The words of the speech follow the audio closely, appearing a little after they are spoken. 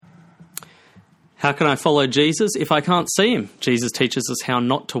How can I follow Jesus if I can't see him? Jesus teaches us how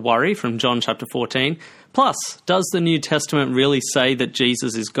not to worry from John chapter 14. Plus, does the New Testament really say that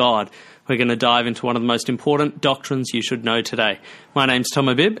Jesus is God? We're going to dive into one of the most important doctrines you should know today. My name's Tom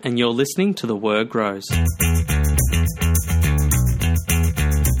Abib, and you're listening to The Word Grows.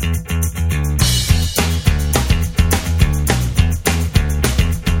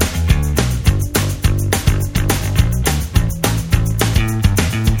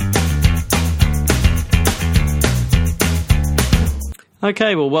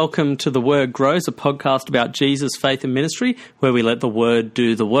 Okay, well, welcome to The Word Grows, a podcast about Jesus, faith and ministry, where we let the Word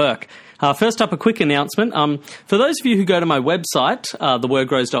do the work. First up, a quick announcement. For those of you who go to my website,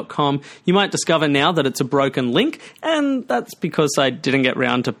 thewordgrows.com, you might discover now that it's a broken link, and that's because I didn't get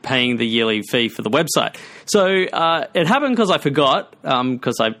round to paying the yearly fee for the website. So it happened because I forgot,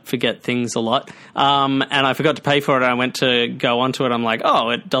 because I forget things a lot, and I forgot to pay for it, and I went to go onto it. I'm like, oh,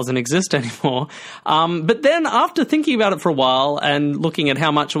 it doesn't exist anymore. But then after thinking about it for a while and looking at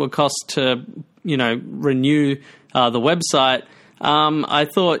how much it would cost to, renew the website, I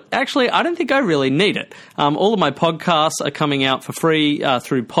thought, actually, I don't think I really need it. All of my podcasts are coming out for free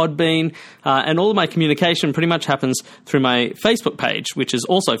through Podbean, and all of my communication pretty much happens through my Facebook page, which is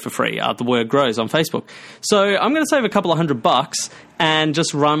also for free, The Word Grows on Facebook. So I'm going to save a couple of $100 and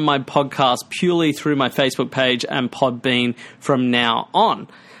just run my podcast purely through my Facebook page and Podbean from now on.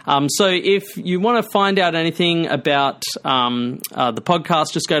 So if you want to find out anything about the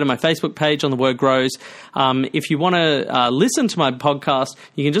podcast, just go to my Facebook page on The Word Grows. If you want to listen to my podcast,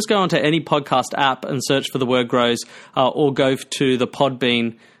 you can just go onto any podcast app and search for The Word Grows, or go to the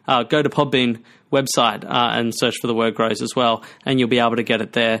Podbean, go to Podbean website and search for The Word Grows as well, and you'll be able to get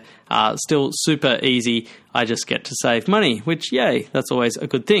it there. Still super easy. I just get to save money, which, yay, that's always a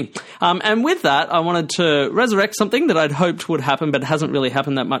good thing. And with that, I wanted to resurrect something that I'd hoped would happen, but hasn't really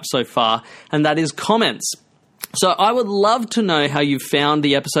happened that much so far, and that is comments. So I would love to know how you've found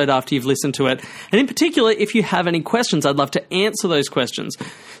the episode after you've listened to it. And in particular, if you have any questions, I'd love to answer those questions.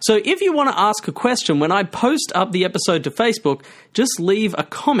 So if you want to ask a question, when I post up the episode to Facebook, just leave a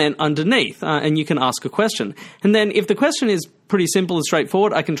comment underneath and you can ask a question. And then if the question is pretty simple and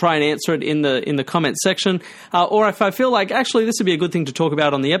straightforward, I can try and answer it in the comment section. Or if I feel like, actually, this would be a good thing to talk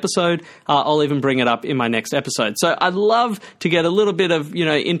about on the episode, I'll even bring it up in my next episode. So I'd love to get a little bit of,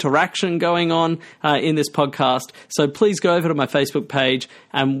 interaction going on in this podcast. So please go over to my Facebook page,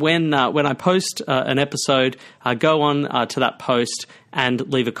 and when I post an episode, go on to that post and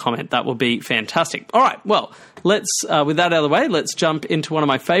leave a comment. That will be fantastic. All right, well, let's, with that out of the way, let's jump into one of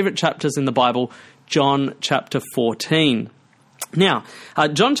my favorite chapters in the Bible, John chapter 14. Now,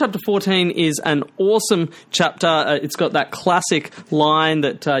 John chapter 14 is an awesome chapter. It's got that classic line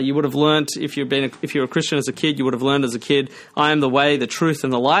that you would have learnt if you're a Christian as a kid. You would have learned as a kid, "I am the way, the truth,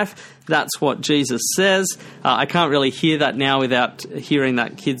 and the life." That's what Jesus says. I can't really hear that now without hearing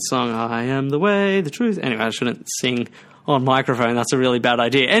that kid's song, "I am the way, the truth." Anyway, I shouldn't sing on microphone. That's a really bad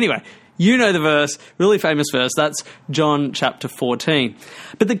idea. Anyway, you know the verse, really famous verse. That's John chapter 14.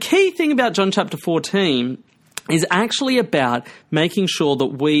 But the key thing about John chapter 14 is actually about making sure that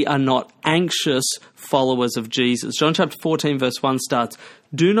we are not anxious followers of Jesus. John chapter 14 verse 1 starts,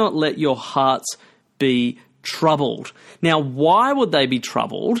 "Do not let your hearts be troubled." Now, why would they be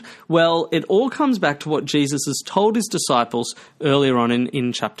troubled? Well, it all comes back to what Jesus has told his disciples earlier on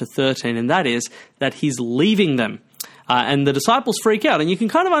in chapter 13, and that is that he's leaving them. And the disciples freak out, and you can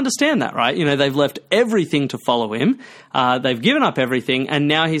kind of understand that, right? They've left everything to follow him. They've given up everything, and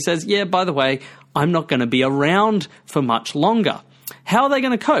now he says, yeah, by the way, I'm not going to be around for much longer. How are they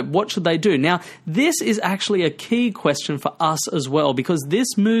going to cope? What should they do? Now, this is actually a key question for us as well, because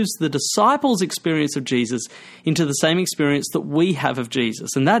this moves the disciples' experience of Jesus into the same experience that we have of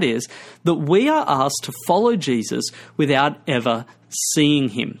Jesus, and that is that we are asked to follow Jesus without ever seeing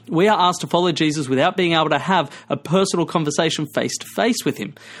him. We are asked to follow Jesus without being able to have a personal conversation face-to-face with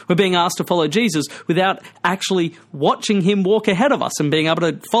him. We're being asked to follow Jesus without actually watching him walk ahead of us and being able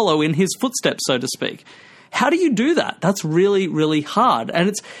to follow in his footsteps, so to speak. How do you do that? That's really, really hard.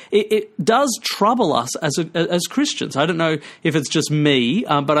 And it does trouble us as Christians. I don't know if it's just me,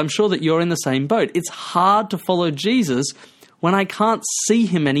 but I'm sure that you're in the same boat. It's hard to follow Jesus when I can't see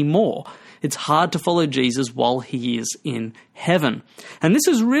him anymore. It's hard to follow Jesus while he is in heaven. And this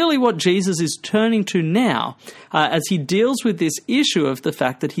is really what Jesus is turning to now as he deals with this issue of the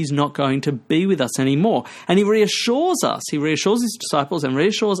fact that he's not going to be with us anymore. And he reassures his disciples and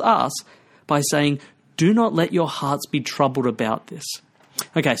reassures us by saying, do not let your hearts be troubled about this.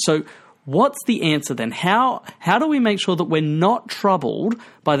 Okay, so what's the answer then? How do we make sure that we're not troubled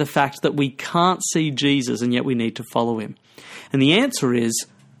by the fact that we can't see Jesus and yet we need to follow him? And the answer is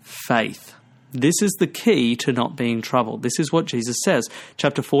faith. This is the key to not being troubled. This is what Jesus says.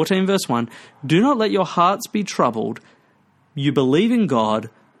 Chapter 14, verse 1, "Do not let your hearts be troubled. You believe in God,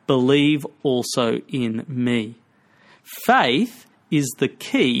 believe also in me." Faith is the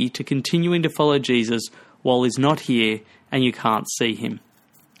key to continuing to follow Jesus while he's not here and you can't see him.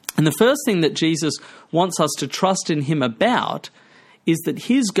 And the first thing that Jesus wants us to trust in him about is that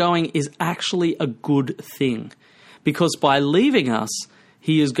his going is actually a good thing, because by leaving us,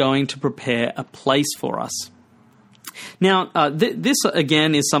 he is going to prepare a place for us. Now, this,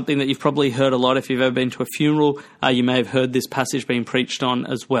 again, is something that you've probably heard a lot. If you've ever been to a funeral, you may have heard this passage being preached on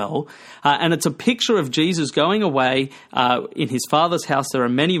as well. And it's a picture of Jesus going away. In his Father's house, there are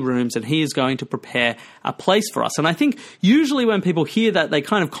many rooms, and he is going to prepare a place for us. And I think usually when people hear that, they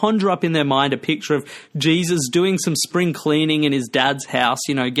kind of conjure up in their mind a picture of Jesus doing some spring cleaning in his dad's house,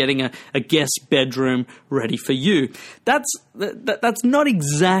 getting a guest bedroom ready for you. That's not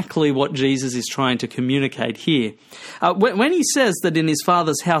exactly what Jesus is trying to communicate here. When he says that in his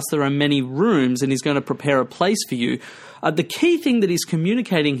Father's house there are many rooms and he's going to prepare a place for you, the key thing that he's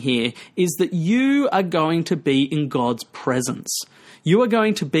communicating here is that you are going to be in God's presence. You are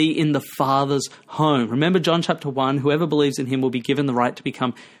going to be in the Father's home. Remember John chapter 1, whoever believes in him will be given the right to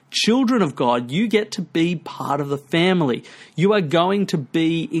become children of God. You get to be part of the family. You are going to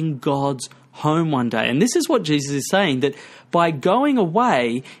be in God's home one day. And this is what Jesus is saying, that by going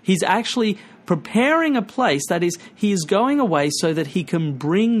away, he's actually preparing a place. That is, he is going away so that he can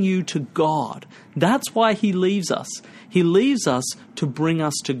bring you to God. That's why he leaves us. He leaves us to bring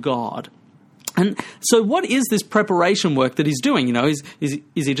us to God. And so what is this preparation work that he's doing? Is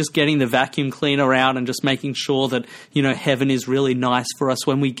he just getting the vacuum cleaner out and just making sure that, heaven is really nice for us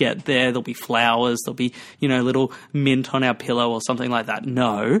when we get there? There'll be flowers, there'll be, little mint on our pillow or something like that.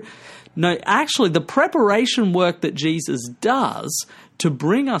 No, actually the preparation work that Jesus does to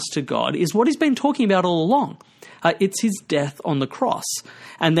bring us to God is what he's been talking about all along. It's his death on the cross,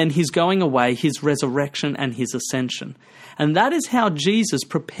 and then his going away, his resurrection and his ascension. And that is how Jesus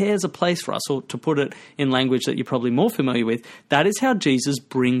prepares a place for us, or to put it in language that you're probably more familiar with, that is how Jesus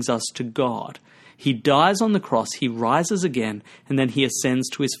brings us to God. He dies on the cross, he rises again, and then he ascends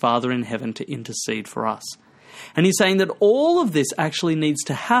to his Father in heaven to intercede for us. And he's saying that all of this actually needs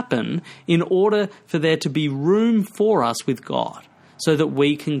to happen in order for there to be room for us with God, so that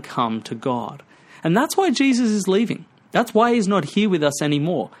we can come to God. And that's why Jesus is leaving. That's why he's not here with us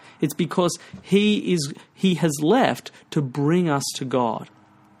anymore. It's because he has left to bring us to God.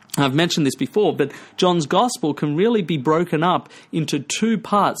 I've mentioned this before, but John's gospel can really be broken up into two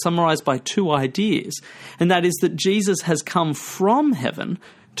parts, summarized by two ideas. And that is that Jesus has come from heaven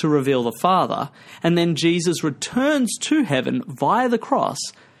to reveal the Father, and then Jesus returns to heaven via the cross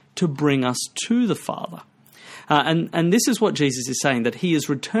to bring us to the Father. And this is what Jesus is saying, that he is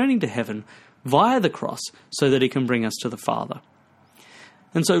returning to heaven via the cross so that he can bring us to the Father.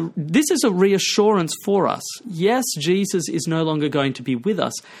 And so this is a reassurance for us. Yes, Jesus is no longer going to be with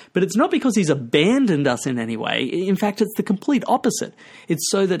us, but it's not because he's abandoned us in any way. In fact, it's the complete opposite. It's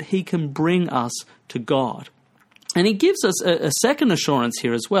so that he can bring us to God. And he gives us a second assurance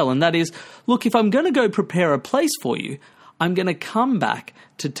here as well, and that is, look, if I'm going to go prepare a place for you, I'm going to come back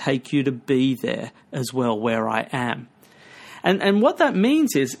to take you to be there as well where I am. And what that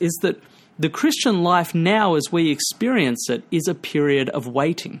means is that the Christian life now, as we experience it, is a period of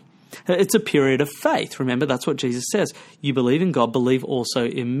waiting. It's a period of faith. Remember, that's what Jesus says. You believe in God, believe also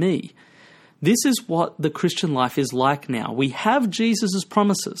in me. This is what the Christian life is like now. We have Jesus'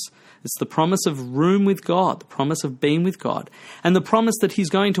 promises. It's the promise of room with God, the promise of being with God, and the promise that he's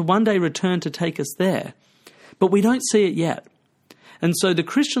going to one day return to take us there. But we don't see it yet. And so the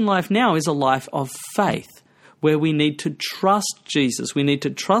Christian life now is a life of faith, where we need to trust Jesus. We need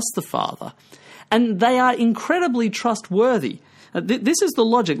to trust the Father. And they are incredibly trustworthy. This is the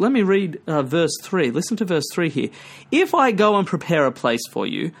logic. Let me read verse 3. Listen to verse 3 here. If I go and prepare a place for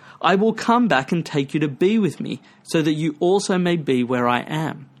you, I will come back and take you to be with me, so that you also may be where I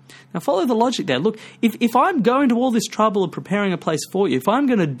am. Now follow the logic there. Look, if I'm going to all this trouble of preparing a place for you, if I'm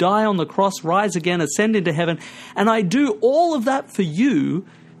going to die on the cross, rise again, ascend into heaven, and I do all of that for you,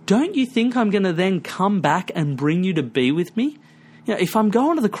 don't you think I'm going to then come back and bring you to be with me? If I'm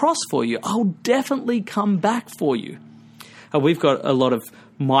going to the cross for you, I'll definitely come back for you. We've got a lot of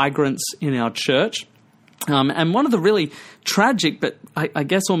migrants in our church. And one of the really tragic but I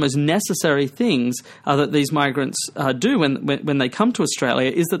guess, almost necessary things that these migrants do when they come to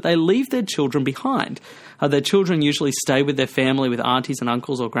Australia is that they leave their children behind. Their children usually stay with their family, with aunties and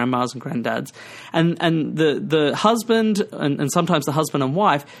uncles or grandmas and granddads. And the husband, and sometimes the husband and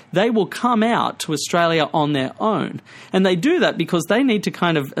wife, they will come out to Australia on their own. And they do that because they need to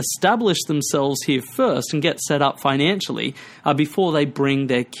kind of establish themselves here first and get set up financially before they bring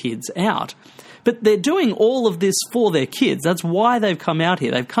their kids out. But they're doing all of this for their kids. That's why they've come out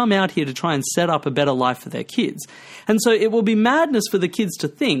here. They've come out here to try and set up a better life for their kids. And so it will be madness for the kids to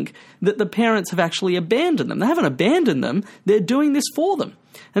think that the parents have actually abandoned them. They haven't abandoned them. They're doing this for them.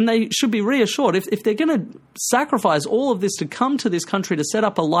 And they should be reassured if they're going to sacrifice all of this to come to this country to set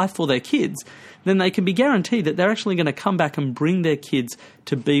up a life for their kids, then they can be guaranteed that they're actually going to come back and bring their kids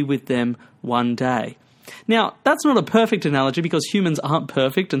to be with them one day. Now, that's not a perfect analogy because humans aren't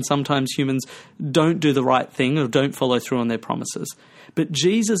perfect and sometimes humans don't do the right thing or don't follow through on their promises. But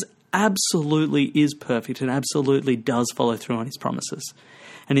Jesus absolutely is perfect and absolutely does follow through on his promises.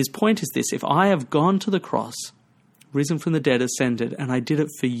 And his point is this: if I have gone to the cross, risen from the dead, ascended, and I did it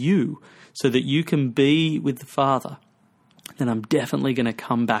for you so that you can be with the Father, then I'm definitely going to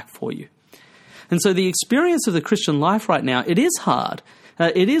come back for you. And so the experience of the Christian life right now, it is hard.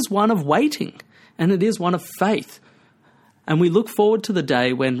 It is one of waiting. And it is one of faith. And we look forward to the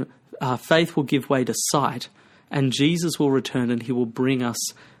day when faith will give way to sight and Jesus will return and he will bring us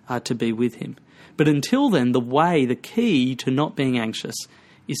to be with him. But until then, the key to not being anxious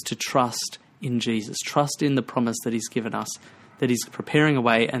is to trust in Jesus. Trust in the promise that he's given us, that he's preparing a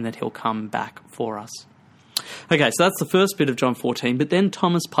way and that he'll come back for us. Okay, so that's the first bit of John 14. But then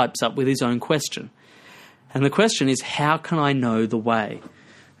Thomas pipes up with his own question. And the question is, how can I know the way?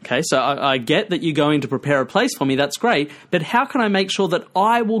 Okay, so I get that you're going to prepare a place for me, that's great, but how can I make sure that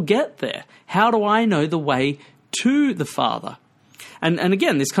I will get there? How do I know the way to the Father? And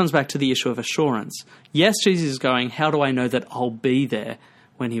again, this comes back to the issue of assurance. Yes, Jesus is going, how do I know that I'll be there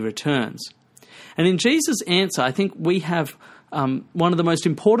when he returns? And in Jesus' answer, I think we have one of the most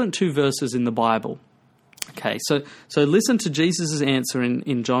important two verses in the Bible. Okay, so listen to Jesus' answer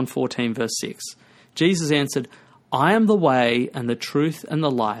in John 14, verse 6. Jesus answered, I am the way and the truth and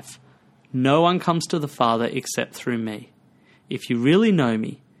the life. No one comes to the Father except through me. If you really know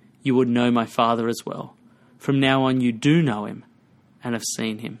me, you would know my Father as well. From now on, you do know him and have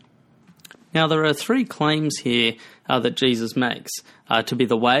seen him. Now, there are three claims here that Jesus makes, to be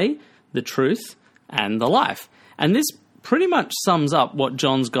the way, the truth, and the life. And this pretty much sums up what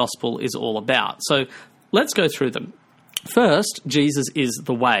John's gospel is all about. So let's go through them. First, Jesus is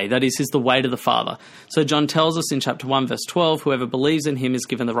the way. That is, he's the way to the Father. So John tells us in chapter 1, verse 12, whoever believes in him is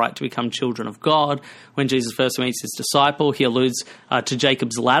given the right to become children of God. When Jesus first meets his disciple, he alludes to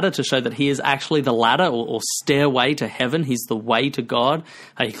Jacob's ladder to show that he is actually the ladder or stairway to heaven. He's the way to God.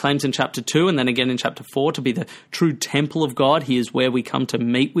 He claims in chapter 2 and then again in chapter 4 to be the true temple of God. He is where we come to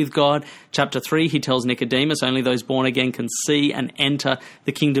meet with God. Chapter 3, he tells Nicodemus only those born again can see and enter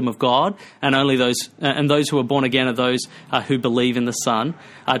the kingdom of God, and only those who are born again are those who believe in the Son.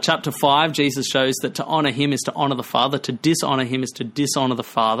 Chapter 5, Jesus shows that to honour him is to honour the Father, to dishonour him is to dishonour the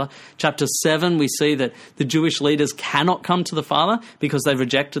Father. Chapter 7, we see that the Jewish leaders cannot come to the Father because they've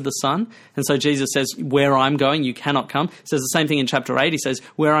rejected the Son. And so Jesus says, where I'm going, you cannot come. He says the same thing in chapter 8. He says,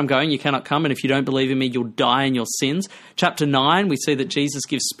 where I'm going, you cannot come, and if you don't believe in me, you'll die in your sins. Chapter 9, we see that Jesus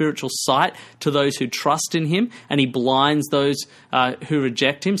gives spiritual sight to those who trust in him, and he blinds those who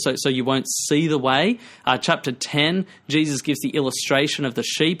reject him, so you won't see the way. Chapter 10, Jesus gives the illustration of the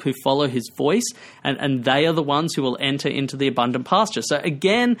sheep who follow his voice, and they are the ones who will enter into the abundant pasture. So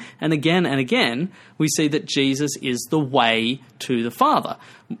again and again and again, we see that Jesus is the way to the Father.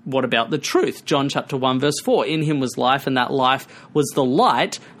 What about the truth? John chapter 1, verse 4, in him was life, and that life was the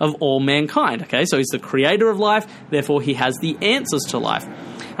light of all mankind. Okay, so he's the creator of life, therefore he has the answers to life.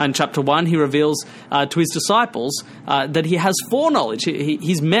 In chapter 1, he reveals to his disciples that he has foreknowledge.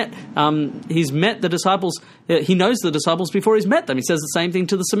 He's met the disciples. He knows the disciples before he's met them. He says the same thing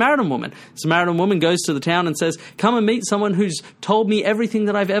to the Samaritan woman. The Samaritan woman goes to the town and says, come and meet someone who's told me everything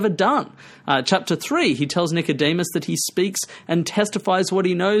that I've ever done. Chapter 3, he tells Nicodemus that he speaks and testifies what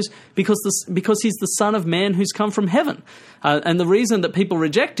he knows because he's the Son of Man who's come from heaven. And the reason that people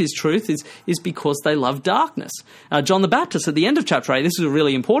reject his truth is because they love darkness. John the Baptist, at the end of chapter 8, this is a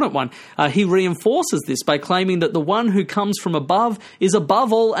really important one, he reinforces this by claiming that the one who comes from above is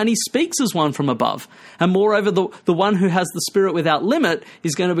above all, and he speaks as one from above. And moreover, the one who has the Spirit without limit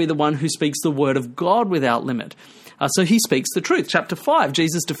is going to be the one who speaks the word of God without limit. So he speaks the truth. Chapter 5,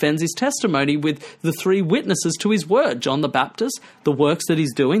 Jesus defends his testimony with the 3 witnesses to his word: John the Baptist, the works that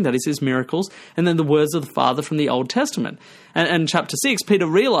he's doing, that is his miracles, and then the words of the Father from the Old Testament. And chapter 6, Peter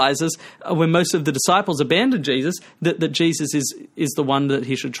realizes when most of the disciples abandon Jesus, that Jesus is the one that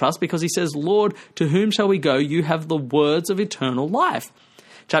he should trust, because he says, "Lord, to whom shall we go? You have the words of eternal life."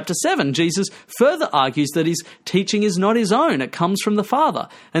 Chapter 7, Jesus further argues that his teaching is not his own, it comes from the Father.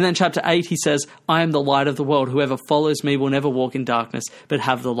 And then chapter 8, he says, "I am the light of the world. Whoever follows me will never walk in darkness, but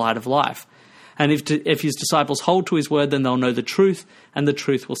have the light of life." And if his disciples hold to his word, then they'll know the truth, and the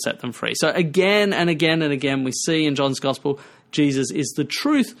truth will set them free. So again and again and again, we see in John's Gospel, Jesus is the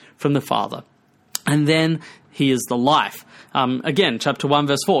truth from the Father. And then he is the life. Again, chapter 1,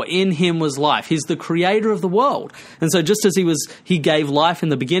 verse 4, in him was life. He's the creator of the world. And so just as he gave life in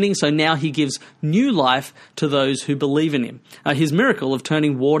the beginning, so now he gives new life to those who believe in him. His miracle of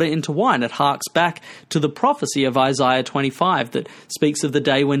turning water into wine, it harks back to the prophecy of Isaiah 25 that speaks of the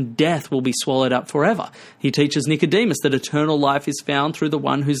day when death will be swallowed up forever. He teaches Nicodemus that eternal life is found through the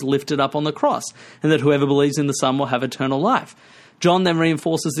one who's lifted up on the cross, and that whoever believes in the Son will have eternal life. John then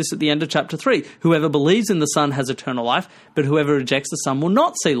reinforces this at the end of chapter 3. Whoever believes in the Son has eternal life, but whoever rejects the Son will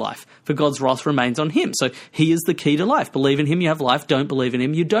not see life, for God's wrath remains on him. So he is the key to life. Believe in him, you have life. Don't believe in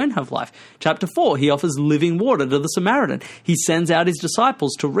him, you don't have life. Chapter 4, he offers living water to the Samaritan. He sends out his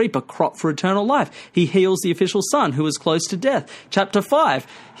disciples to reap a crop for eternal life. He heals the official son who was close to death. Chapter 5,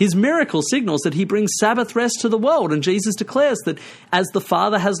 his miracle signals that he brings Sabbath rest to the world, and Jesus declares that as the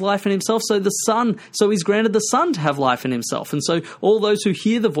Father has life in himself, so he's granted the Son to have life in himself. And so all those who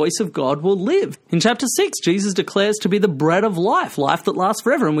hear the voice of God will live. In chapter 6, Jesus declares to be the bread of life, life that lasts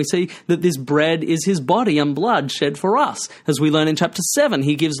forever. And we see that this bread is his body and blood shed for us. As we learn in chapter 7,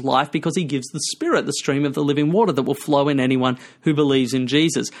 he gives life because he gives the Spirit, the stream of the living water that will flow in anyone who believes in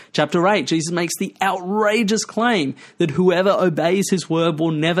Jesus. Chapter 8, Jesus makes the outrageous claim that whoever obeys his word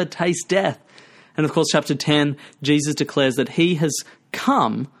will never taste death. And of course, chapter 10, Jesus declares that he has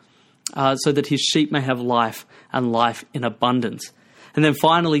come so that his sheep may have life and life in abundance. And then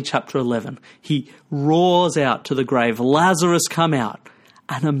finally, chapter 11, he roars out to the grave, "Lazarus, come out,"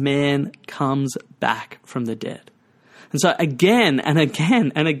 and a man comes back from the dead. And so again and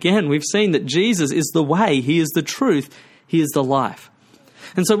again and again, we've seen that Jesus is the way, he is the truth, he is the life.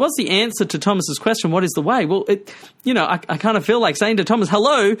 And so what's the answer to Thomas's question, what is the way? Well, I kind of feel like saying to Thomas,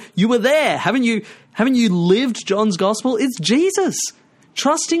 hello, you were there. Haven't you lived John's gospel? It's Jesus.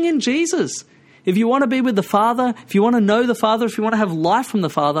 Trusting in Jesus. If you want to be with the Father, if you want to know the Father, if you want to have life from the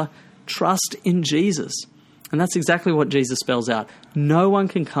Father, trust in Jesus. And that's exactly what Jesus spells out. No one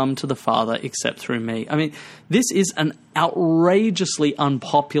can come to the Father except through me. I mean, this is an outrageously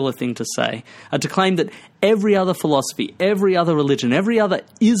unpopular thing to say, to claim that every other philosophy, every other religion, every other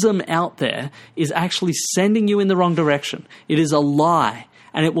ism out there is actually sending you in the wrong direction. It is a lie,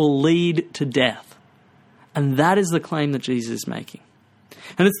 and it will lead to death. And that is the claim that Jesus is making.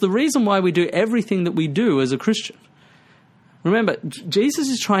 And it's the reason why we do everything that we do as a Christian. Remember, Jesus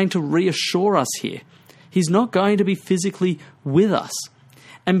is trying to reassure us here. He's not going to be physically with us.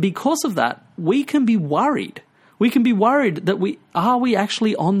 And because of that, we can be worried. We can be worried that are we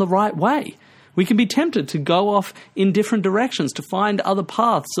actually on the right way? We can be tempted to go off in different directions, to find other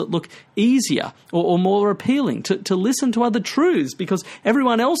paths that look easier or more appealing, to listen to other truths because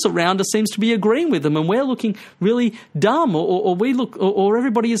everyone else around us seems to be agreeing with them and we're looking really dumb or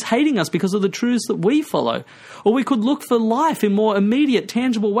everybody is hating us because of the truths that we follow. Or we could look for life in more immediate,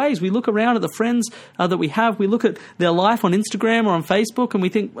 tangible ways. We look around at the friends that we have, we look at their life on Instagram or on Facebook and we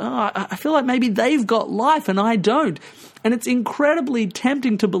think, I feel like maybe they've got life and I don't. And it's incredibly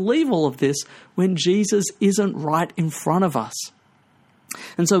tempting to believe all of this when Jesus isn't right in front of us.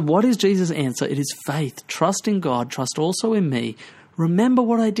 And so what is Jesus' answer? It is faith. Trust in God. Trust also in me. Remember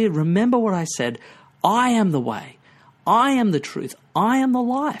what I did. Remember what I said. I am the way. I am the truth. I am the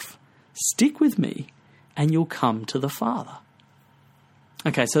life. Stick with me and you'll come to the Father.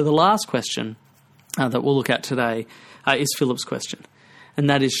 Okay, so the last question that we'll look at today is Philip's question. And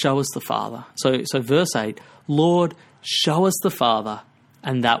that is, show us the Father. So verse 8, Lord, show us the Father,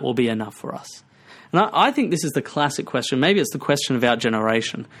 and that will be enough for us. And I think this is the classic question. Maybe it's the question of our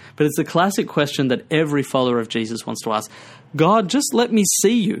generation, but it's the classic question that every follower of Jesus wants to ask. God, just let me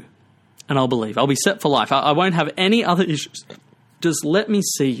see you, and I'll believe. I'll be set for life. I won't have any other issues. Just let me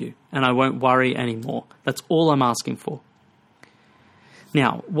see you, and I won't worry anymore. That's all I'm asking for.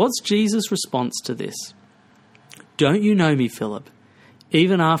 Now, what's Jesus' response to this? Don't you know me, Philip?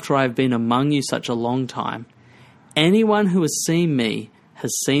 Even after I've been among you such a long time, anyone who has seen me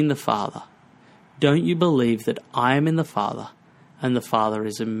has seen the Father. Don't you believe that I am in the Father and the Father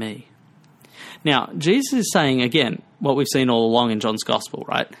is in me? Now, Jesus is saying, again, what we've seen all along in John's Gospel,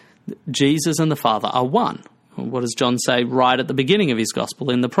 right? Jesus and the Father are one. What does John say right at the beginning of his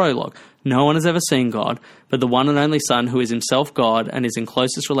Gospel in the prologue? No one has ever seen God, but the one and only Son, who is himself God and is in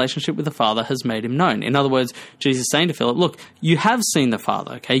closest relationship with the Father, has made him known. In other words, Jesus is saying to Philip, look, you have seen the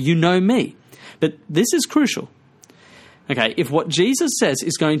Father, okay? You know me. But this is crucial. Okay, if what Jesus says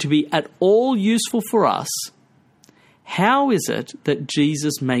is going to be at all useful for us, how is it that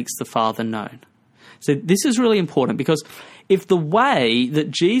Jesus makes the Father known? So this is really important, because if the way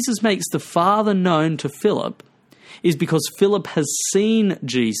that Jesus makes the Father known to Philip is because Philip has seen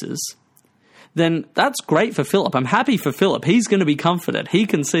Jesus, then that's great for Philip. I'm happy for Philip. He's going to be comforted. He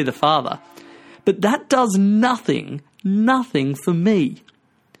can see the Father. But that does nothing for me.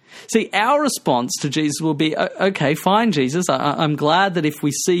 See, our response to Jesus will be, okay, fine, Jesus, I'm glad that if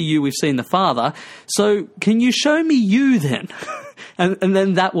we see you, we've seen the Father. So can you show me you then? and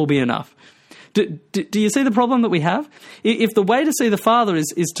then that will be enough. Do you see the problem that we have? If the way to see the Father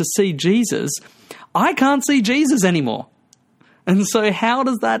is to see Jesus, I can't see Jesus anymore. And so how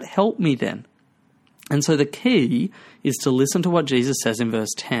does that help me then? And so the key is to listen to what Jesus says in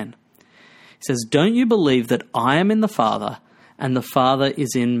verse 10. He says, don't you believe that I am in the Father and the Father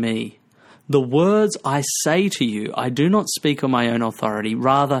is in me? The words I say to you, I do not speak on my own authority.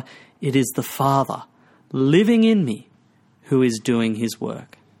 Rather, it is the Father living in me who is doing his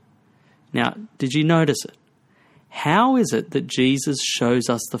work. Now, did you notice it? How is it that Jesus shows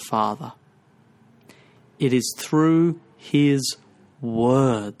us the Father? It is through his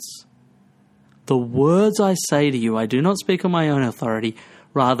words. The words I say to you, I do not speak on my own authority.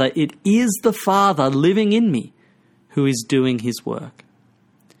 Rather, it is the Father living in me who is doing his work.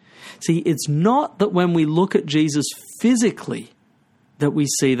 See, it's not that when we look at Jesus physically that we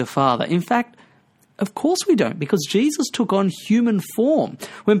see the Father. In fact, of course we don't, because Jesus took on human form.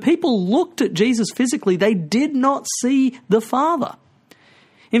 When people looked at Jesus physically, they did not see the Father.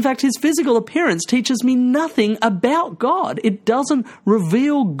 In fact, his physical appearance teaches me nothing about God. It doesn't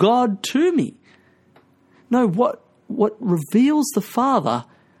reveal God to me. No, what reveals the Father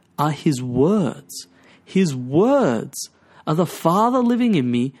are his words. His words are the Father living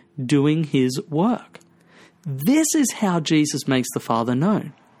in me doing his work. This is how Jesus makes the Father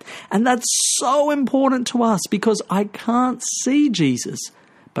known. And that's so important to us, because I can't see Jesus,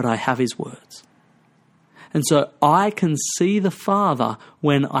 but I have his words. And so I can see the Father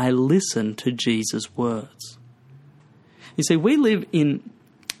when I listen to Jesus' words. You see, we live in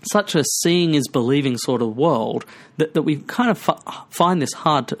such a seeing is believing sort of world that we kind of find this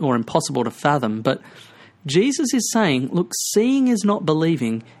hard or impossible to fathom. But Jesus is saying, look, seeing is not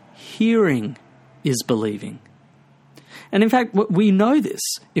believing, hearing is believing. And in fact, we know this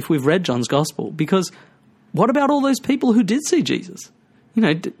if we've read John's Gospel, because what about all those people who did see Jesus? You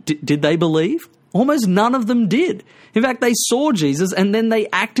know, did they believe? Almost none of them did. In fact, they saw Jesus and then they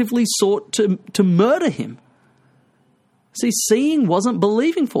actively sought to murder him. See, seeing wasn't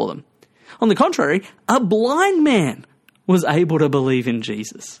believing for them. On the contrary, a blind man was able to believe in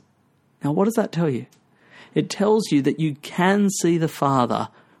Jesus. Now, what does that tell you? It tells you that you can see the Father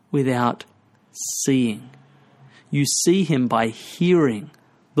without seeing. You see him by hearing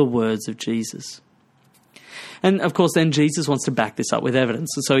the words of Jesus. And of course, then Jesus wants to back this up with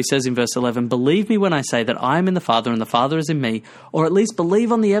evidence. And so he says in verse 11, believe me when I say that I am in the Father and the Father is in me, or at least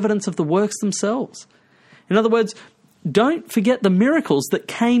believe on the evidence of the works themselves. In other words, don't forget the miracles that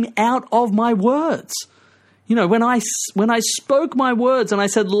came out of my words. You know, when I spoke my words and I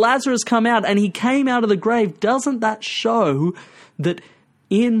said, Lazarus come out, and he came out of the grave, doesn't that show that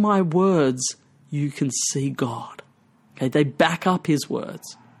in my words you can see God? Okay, they back up his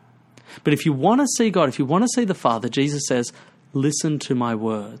words. But if you want to see God, if you want to see the Father, Jesus says, listen to my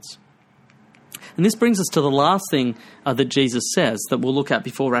words. And this brings us to the last thing that Jesus says that we'll look at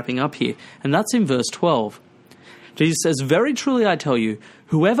before wrapping up here, and that's in verse 12. Jesus says, very truly I tell you,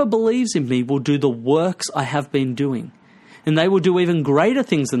 whoever believes in me will do the works I have been doing, and they will do even greater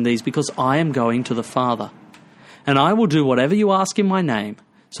things than these, because I am going to the Father. And I will do whatever you ask in my name,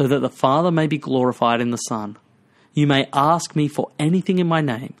 so that the Father may be glorified in the Son. You may ask me for anything in my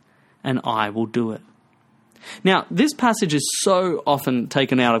name, and I will do it. Now, this passage is so often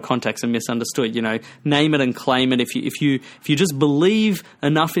taken out of context and misunderstood. You know, name it and claim it. If you just believe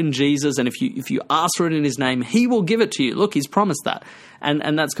enough in Jesus, and if you ask for it in his name, he will give it to you. Look, he's promised that,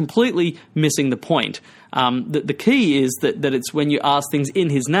 and that's completely missing the point. The key is that it's when you ask things in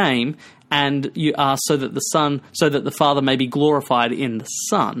his name, and you ask so that the Father may be glorified in the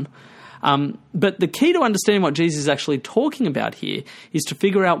Son. But the key to understanding what Jesus is actually talking about here is to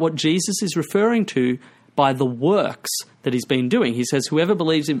figure out what Jesus is referring to by the works that he's been doing. He says, whoever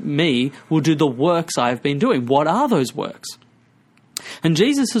believes in me will do the works I have been doing. What are those works? And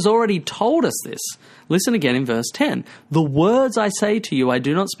Jesus has already told us this. Listen again in verse 10. The words I say to you, I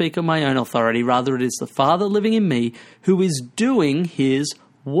do not speak on my own authority. Rather, it is the Father living in me who is doing his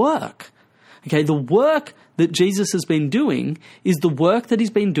work. Okay, the work that Jesus has been doing is the work that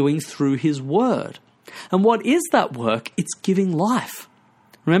he's been doing through his word. And what is that work? It's giving life.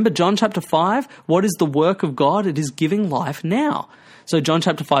 Remember John chapter 5? What is the work of God? It is giving life now. So John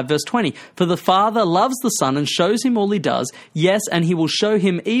chapter 5 verse 20, for the Father loves the Son and shows him all he does. Yes, and he will show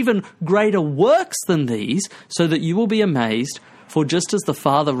him even greater works than these, so that you will be amazed. For just as the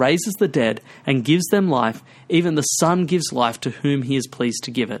Father raises the dead and gives them life, even the Son gives life to whom he is pleased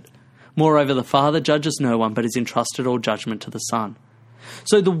to give it. Moreover, the Father judges no one, but has entrusted all judgment to the Son.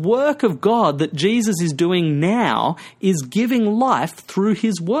 So the work of God that Jesus is doing now is giving life through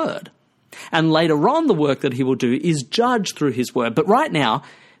his word. And later on, the work that he will do is judge through his word. But right now,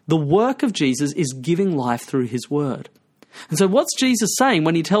 the work of Jesus is giving life through his word. And so what's Jesus saying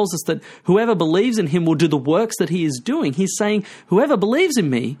when he tells us that whoever believes in him will do the works that he is doing? He's saying, whoever believes in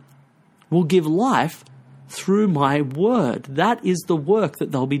me will give life through my word. That is the work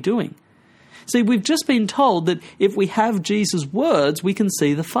that they'll be doing. See, we've just been told that if we have Jesus' words, we can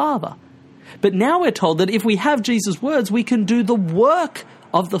see the Father. But now we're told that if we have Jesus' words, we can do the work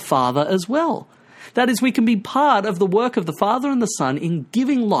of the Father as well. That is, we can be part of the work of the Father and the Son in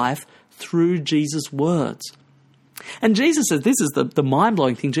giving life through Jesus' words. And Jesus says, this is the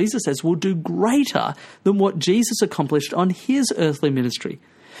mind-blowing thing, Jesus says, we'll do greater than what Jesus accomplished on his earthly ministry.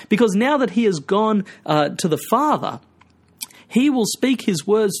 Because now that he has gone to the Father, he will speak his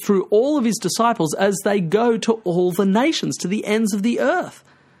words through all of his disciples as they go to all the nations, to the ends of the earth.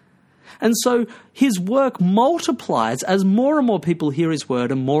 And so his work multiplies as more and more people hear his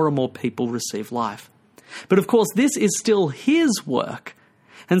word and more people receive life. But of course, this is still his work.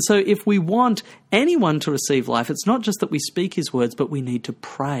 And so if we want anyone to receive life, it's not just that we speak his words, but we need to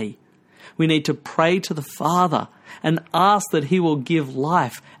pray. We need to pray to the Father and ask that he will give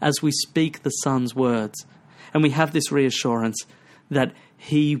life as we speak the Son's words. And we have this reassurance that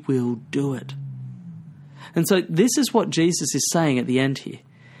he will do it. And so this is what Jesus is saying at the end here.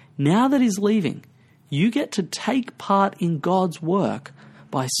 Now that he's leaving, you get to take part in God's work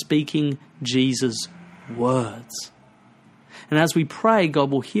by speaking Jesus' words. And as we pray, God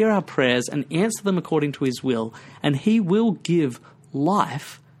will hear our prayers and answer them according to his will, and he will give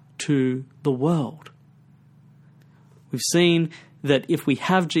life to the world. We've seen that if we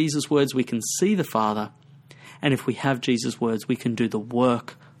have Jesus' words, we can see the Father, and if we have Jesus' words, we can do the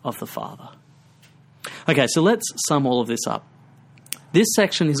work of the Father. Okay, so let's sum all of this up. This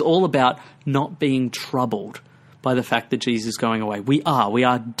section is all about not being troubled by the fact that Jesus is going away. We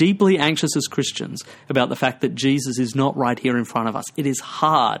are deeply anxious as Christians about the fact that Jesus is not right here in front of us. It is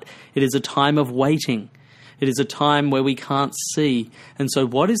hard. It is a time of waiting. It is a time where we can't see. And so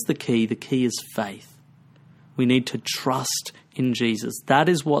what is the key? The key is faith. We need to trust in Jesus. That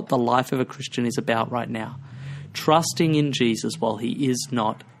is what the life of a Christian is about right now. Trusting in Jesus while he is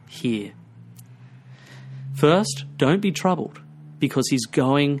not here. First, don't be troubled, because he's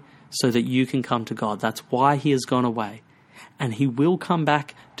going so that you can come to God. That's why he has gone away. And he will come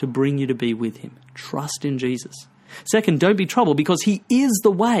back to bring you to be with him. Trust in Jesus. Second, don't be troubled, because he is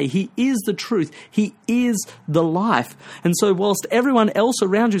the way. He is the truth. He is the life. And so whilst everyone else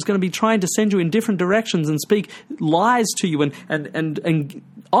around you is going to be trying to send you in different directions and speak lies to you and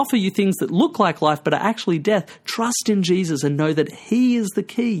offer you things that look like life but are actually death, trust in Jesus and know that he is the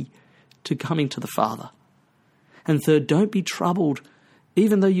key to coming to the Father. And third, don't be troubled,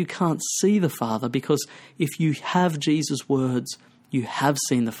 even though you can't see the Father, because if you have Jesus' words, you have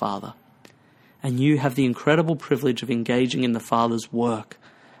seen the Father. And you have the incredible privilege of engaging in the Father's work,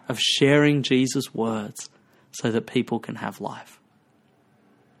 of sharing Jesus' words so that people can have life.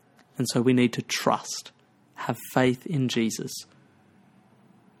 And so we need to trust, have faith in Jesus,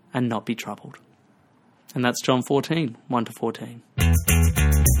 and not be troubled. And that's John 14, 1-14.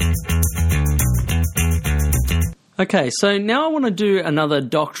 Okay, so now I want to do another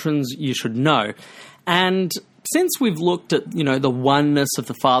doctrines you should know. And since we've looked at, the oneness of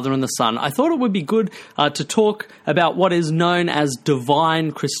the Father and the Son, I thought it would be good to talk about what is known as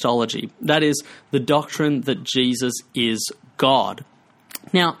divine Christology. That is, the doctrine that Jesus is God.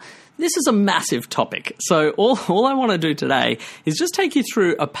 Now, this is a massive topic, so all I want to do today is just take you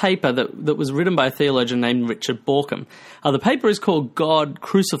through a paper that was written by a theologian named Richard Bauckham. The paper is called God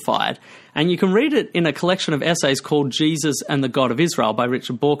Crucified, and you can read it in a collection of essays called Jesus and the God of Israel by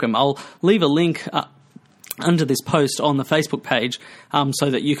Richard Bauckham. I'll leave a link under this post on the Facebook page so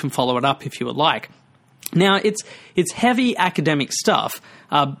that you can follow it up if you would like. Now, it's heavy academic stuff,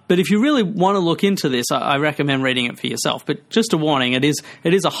 but if you really want to look into this, I recommend reading it for yourself. But just a warning, it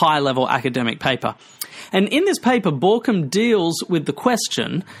is a high-level academic paper. And in this paper, Bauckham deals with the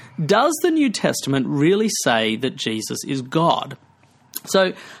question, does the New Testament really say that Jesus is God?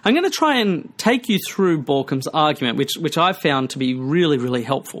 So I'm going to try and take you through Bauckham's argument, which I found to be really, really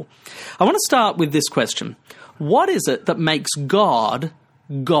helpful. I want to start with this question. What is it that makes God,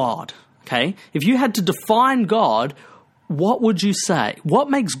 God? Okay, if you had to define God, what would you say? What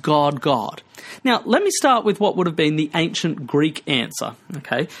makes God, God? Now, let me start with what would have been the ancient Greek answer.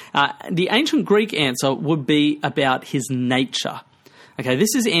 Okay, the ancient Greek answer would be about his nature. Okay,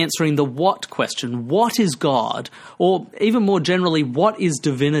 this is answering the what question. What is God? Or even more generally, what is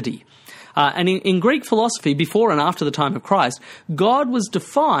divinity? And in Greek philosophy, before and after the time of Christ, God was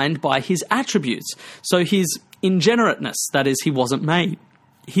defined by his attributes. So his ingenerateness, that is, he wasn't made.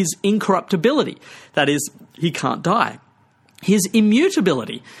 His incorruptibility, that is, he can't die. His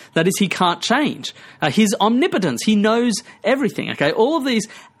immutability, that is, he can't change. His omnipotence, he knows everything. Okay, all of these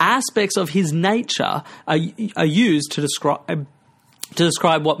aspects of his nature are used to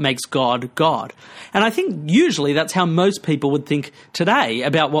describe what makes God, God. And I think usually that's how most people would think today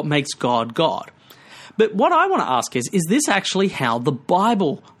about what makes God, God. But what I want to ask is this actually how the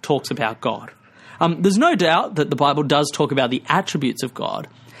Bible talks about God? There's no doubt that the Bible does talk about the attributes of God,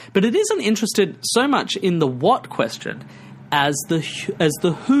 but it isn't interested so much in the what question as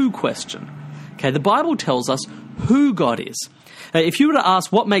the who question. Okay, the Bible tells us who God is. If you were to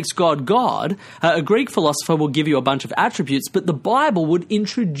ask what makes God God, a Greek philosopher will give you a bunch of attributes, but the Bible would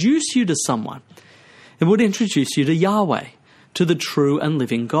introduce you to someone. It would introduce you to Yahweh, to the true and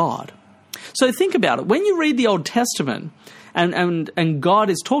living God. So think about it. When you read the Old Testament and God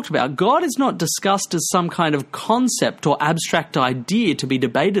is talked about, God is not discussed as some kind of concept or abstract idea to be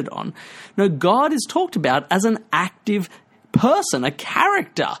debated on. No, God is talked about as an active person, a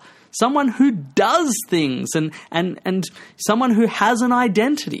character, someone who does things and someone who has an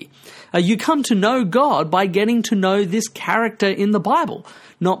identity. You come to know God by getting to know this character in the Bible,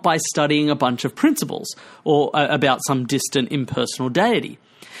 not by studying a bunch of principles or about some distant impersonal deity.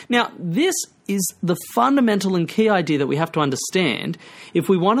 Now, this is the fundamental and key idea that we have to understand if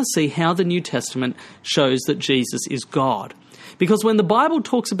we want to see how the New Testament shows that Jesus is God. Because when the Bible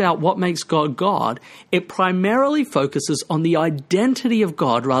talks about what makes God God, it primarily focuses on the identity of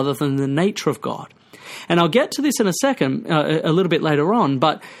God rather than the nature of God. And I'll get to this in a second, a little bit later on,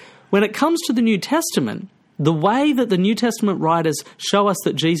 but when it comes to the New Testament, the way that the New Testament writers show us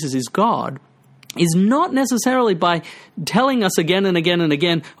that Jesus is God is not necessarily by telling us again and again and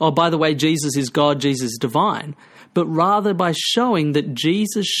again, oh, by the way, Jesus is God, Jesus is divine, but rather by showing that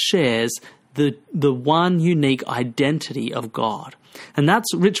Jesus shares the one unique identity of God. And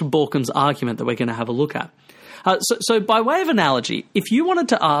that's Richard Bauckham's argument that we're going to have a look at. So by way of analogy, if you wanted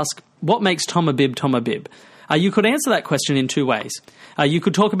to ask what makes Tom a bib, you could answer that question in two ways. You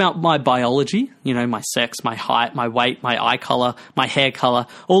could talk about my biology, my sex, my height, my weight, my eye color, my hair color,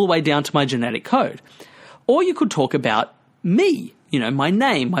 all the way down to my genetic code. Or you could talk about me, my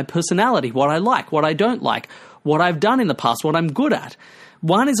name, my personality, what I like, what I don't like, what I've done in the past, what I'm good at.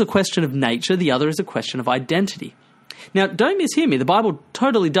 One is a question of nature, the other is a question of identity. Now, don't mishear me, the Bible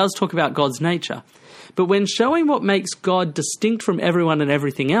totally does talk about God's nature. But when showing what makes God distinct from everyone and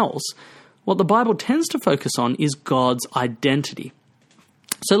everything else, what the Bible tends to focus on is God's identity.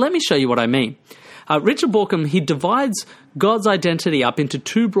 So let me show you what I mean. Richard Bauckham, he divides God's identity up into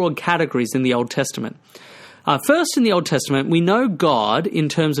two broad categories in the Old Testament. First, in the Old Testament, we know God in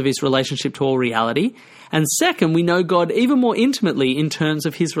terms of his relationship to all reality. And second, we know God even more intimately in terms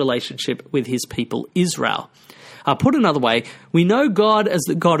of his relationship with his people, Israel. Put another way, we know God as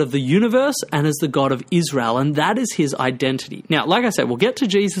the God of the universe and as the God of Israel, and that is his identity. Now, like I said, we'll get to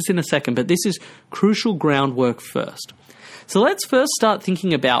Jesus in a second, but this is crucial groundwork first. So let's first start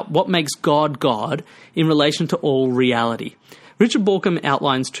thinking about what makes God God in relation to all reality. Richard Bauckham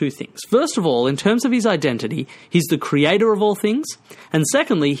outlines two things. First of all, in terms of his identity, he's the creator of all things, and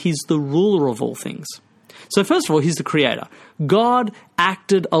secondly, he's the ruler of all things. So first of all, he's the creator. God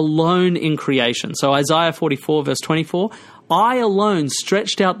acted alone in creation. So Isaiah 44 verse 24, I alone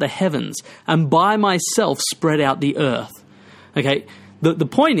stretched out the heavens and by myself spread out the earth. Okay, the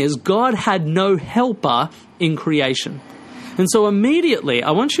point is God had no helper in creation. And so immediately,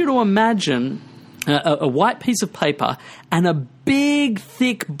 I want you to imagine a white piece of paper and a big,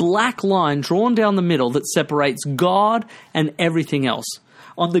 thick black line drawn down the middle that separates God and everything else.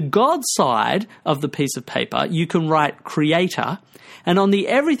 On the God side of the piece of paper, you can write creator, and on the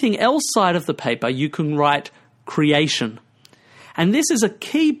everything else side of the paper, you can write creation. And this is a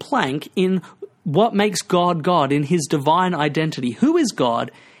key plank in what makes God God in his divine identity. Who is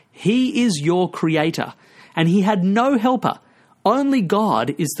God? He is your creator, and he had no helper. Only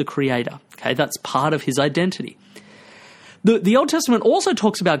God is the creator. Okay, that's part of his identity. The Old Testament also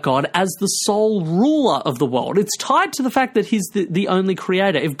talks about God as the sole ruler of the world. It's tied to the fact that he's the only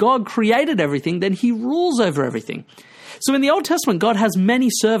creator. If God created everything, then he rules over everything. So in the Old Testament, God has many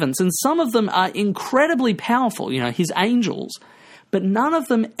servants, and some of them are incredibly powerful, his angels, but none of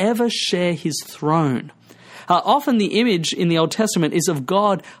them ever share his throne. Often the image in the Old Testament is of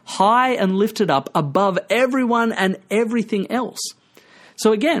God high and lifted up above everyone and everything else.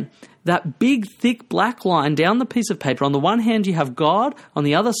 So again, that big, thick black line down the piece of paper, on the one hand you have God, on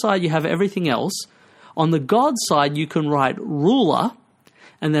the other side you have everything else. On the God side you can write ruler,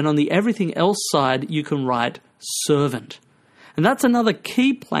 and then on the everything else side you can write servant. And that's another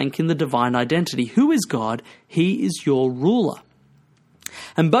key plank in the divine identity. Who is God? He is your ruler.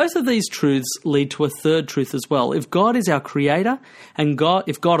 And both of these truths lead to a third truth as well. If God is our creator,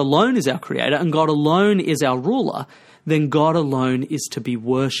 if God alone is our creator, and God alone is our ruler, then God alone is to be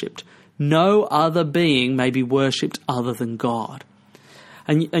worshipped. No other being may be worshipped other than God.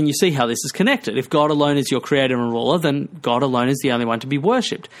 And you see how this is connected. If God alone is your creator and ruler, then God alone is the only one to be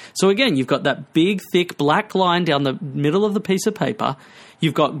worshipped. So again, you've got that big, thick, black line down the middle of the piece of paper.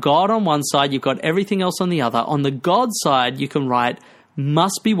 You've got God on one side, you've got everything else on the other. On the God side, you can write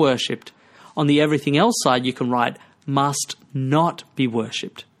must be worshipped. On the everything else side, you can write must not be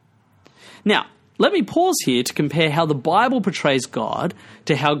worshipped. Now, let me pause here to compare how the Bible portrays God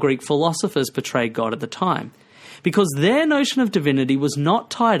to how Greek philosophers portrayed God at the time, because their notion of divinity was not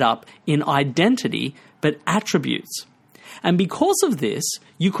tied up in identity, but attributes. And because of this,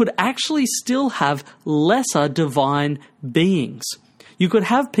 you could actually still have lesser divine beings. You could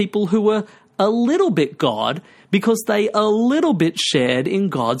have people who were a little bit God because they a little bit shared in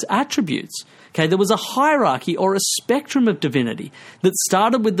God's attributes. Okay, there was a hierarchy or a spectrum of divinity that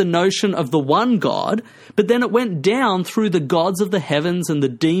started with the notion of the one God, but then it went down through the gods of the heavens and the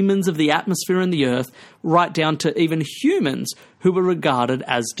demons of the atmosphere and the earth, right down to even humans who were regarded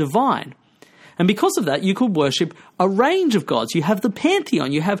as divine. And because of that, you could worship a range of gods. You have the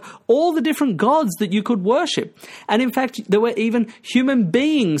pantheon. You have all the different gods that you could worship. And in fact, there were even human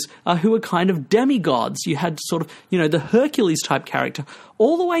beings who were kind of demigods. You had sort of, the Hercules type character,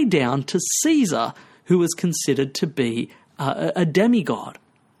 all the way down to Caesar, who was considered to be a demigod.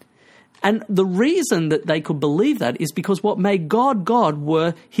 And the reason that they could believe that is because what made God God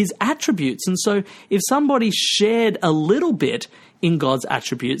were his attributes. And so if somebody shared a little bit in God's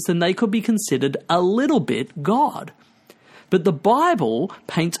attributes, then they could be considered a little bit God. But the Bible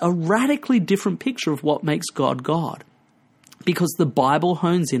paints a radically different picture of what makes God God, because the Bible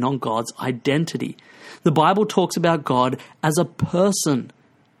hones in on God's identity. The Bible talks about God as a person,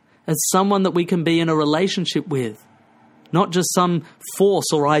 as someone that we can be in a relationship with, not just some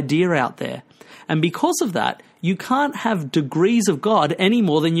force or idea out there. And because of that, you can't have degrees of God any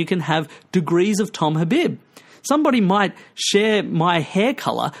more than you can have degrees of Tom Habib. Somebody might share my hair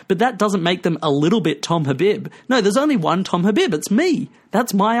color, but that doesn't make them a little bit Tom Habib. No, there's only one Tom Habib. It's me.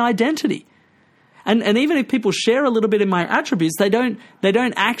 That's my identity. And even if people share a little bit in my attributes, they don't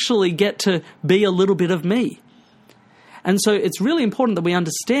actually get to be a little bit of me. And so it's really important that we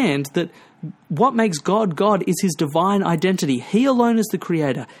understand that what makes God God is his divine identity. He alone is the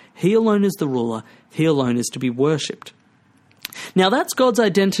creator. He alone is the ruler. He alone is to be worshipped. Now, that's God's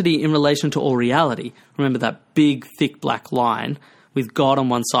identity in relation to all reality. Remember that big, thick black line with God on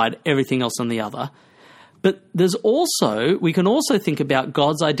one side, everything else on the other. But we can also think about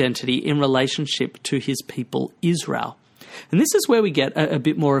God's identity in relationship to his people, Israel. And this is where we get a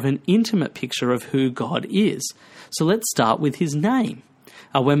bit more of an intimate picture of who God is. So let's start with his name.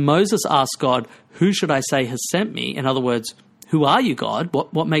 When Moses asked God, "Who should I say has sent me?" In other words, who are you, God?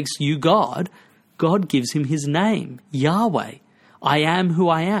 What makes you God? God gives him his name, Yahweh. I am who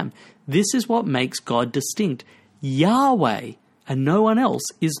I am. This is what makes God distinct. Yahweh, and no one else,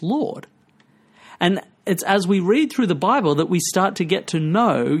 is Lord. And it's as we read through the Bible that we start to get to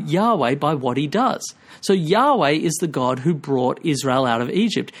know Yahweh by what he does. So Yahweh is the God who brought Israel out of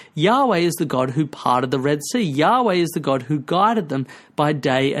Egypt. Yahweh is the God who parted the Red Sea. Yahweh is the God who guided them by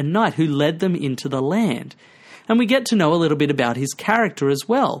day and night, who led them into the land. And we get to know a little bit about his character as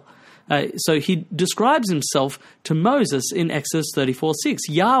well. So he describes himself to Moses in Exodus 34:6.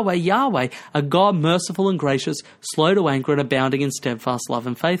 Yahweh, Yahweh, a God merciful and gracious, slow to anger and abounding in steadfast love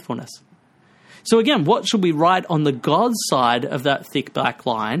and faithfulness. So again, what should we write on the God side of that thick black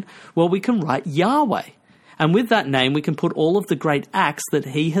line? Well, we can write Yahweh. And with that name, we can put all of the great acts that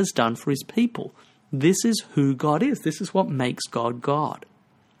he has done for his people. This is who God is. This is what makes God God.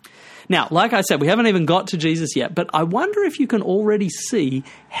 Now, like I said, we haven't even got to Jesus yet, but I wonder if you can already see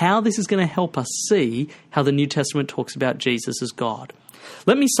how this is going to help us see how the New Testament talks about Jesus as God.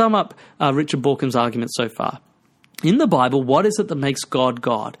 Let me sum up Richard Bauckham's argument so far. In the Bible, what is it that makes God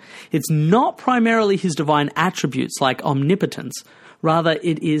God? It's not primarily his divine attributes like omnipotence. Rather,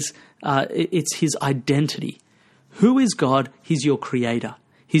 it's his identity. Who is God? He's your creator.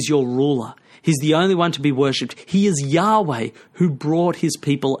 He's your ruler. He's the only one to be worshipped. He is Yahweh who brought his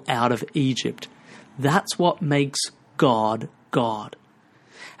people out of Egypt. That's what makes God God.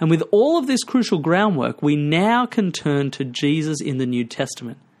 And with all of this crucial groundwork, we now can turn to Jesus in the New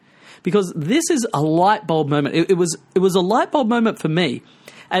Testament. Because this is a light bulb moment. It was a light bulb moment for me.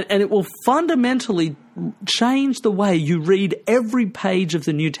 And it will fundamentally change the way you read every page of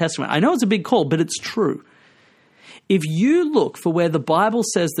the New Testament. I know it's a big call, but it's true. If you look for where the Bible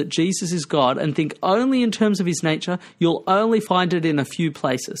says that Jesus is God and think only in terms of his nature, you'll only find it in a few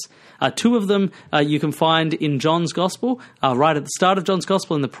places. Two of them you can find in John's Gospel. Right at the start of John's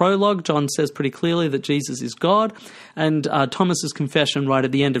Gospel in the prologue, John says pretty clearly that Jesus is God. And Thomas's confession right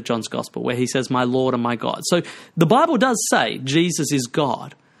at the end of John's Gospel, where he says, "My Lord and my God." So the Bible does say Jesus is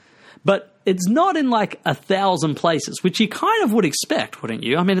God. But it's not in like 1,000 places, which you kind of would expect, wouldn't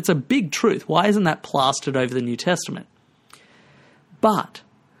you? I mean, it's a big truth. Why isn't that plastered over the New Testament? But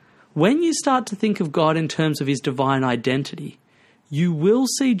when you start to think of God in terms of his divine identity, you will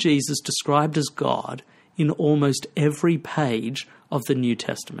see Jesus described as God in almost every page of the New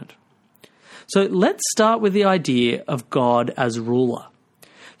Testament. So let's start with the idea of God as ruler.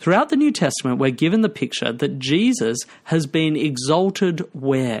 Throughout the New Testament, we're given the picture that Jesus has been exalted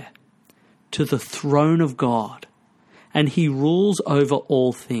where? To the throne of God, and he rules over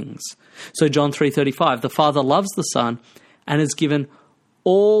all things. So John 3:35, the Father loves the Son and has given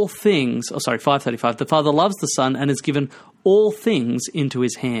all things, 5:35, the Father loves the Son and has given all things into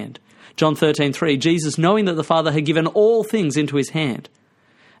his hand. John 13:3, Jesus knowing that the Father had given all things into his hand.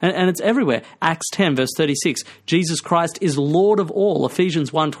 And it's everywhere. Acts 10, verse 36, Jesus Christ is Lord of all.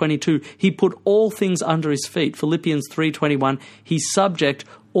 Ephesians 1:22, he put all things under his feet. Philippians 3:21, he subject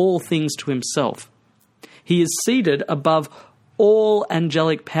all things to himself. He is seated above all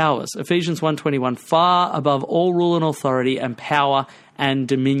angelic powers. Ephesians 1:21, far above all rule and authority and power and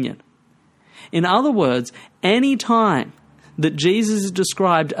dominion. In other words, any time that Jesus is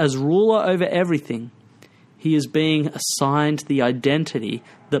described as ruler over everything, he is being assigned the identity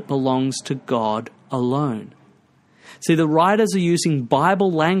that belongs to God alone. See, the writers are using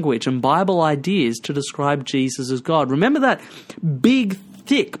Bible language and Bible ideas to describe Jesus as God. Remember that big,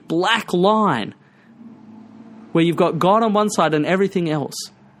 thick, black line where you've got God on one side and everything else?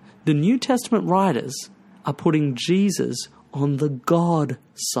 The New Testament writers are putting Jesus on the God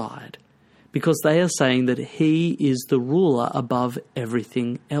side because they are saying that he is the ruler above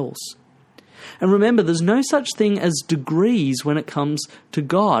everything else. And remember, there's no such thing as degrees when it comes to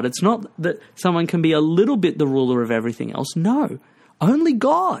God. It's not that someone can be a little bit the ruler of everything else. No, only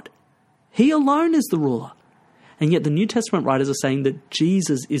God. He alone is the ruler. And yet the New Testament writers are saying that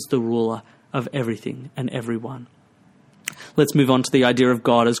Jesus is the ruler of everything and everyone. Let's move on to the idea of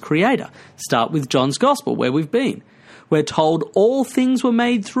God as creator. Start with John's Gospel, where we've been. We're told all things were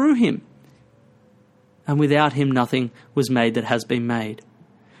made through him, and without him nothing was made that has been made.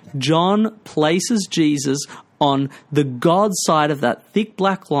 John places Jesus on the God side of that thick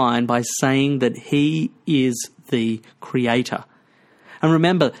black line by saying that he is the creator. And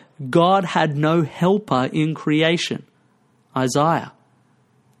remember, God had no helper in creation, Isaiah.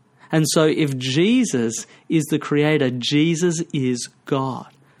 And so if Jesus is the creator, Jesus is God.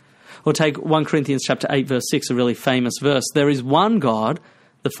 Or take 1 Corinthians chapter 8, verse 6, a really famous verse. There is one God,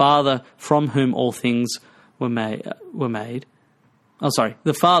 the Father from whom all things were made.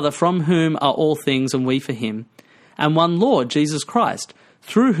 The Father from whom are all things and we for him. And one Lord, Jesus Christ,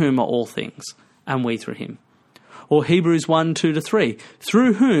 through whom are all things and we through him. Or Hebrews 1, 2-3,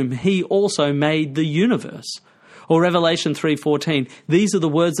 through whom he also made the universe. Or Revelation 3:14, these are the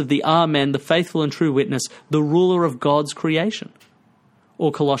words of the Amen, the faithful and true witness, the ruler of God's creation.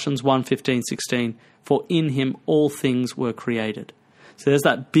 Or Colossians 1:15-16, for in him all things were created. So there's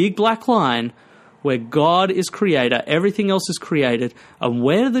that big black line where God is creator, everything else is created, and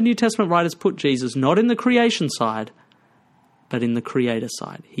where do the New Testament writers put Jesus? Not in the creation side, but in the creator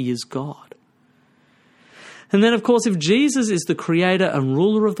side. He is God. And then, of course, if Jesus is the creator and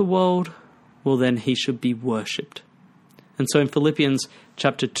ruler of the world, well, then he should be worshipped. And so in Philippians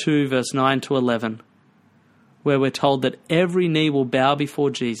chapter 2, verse 9-11, where we're told that every knee will bow before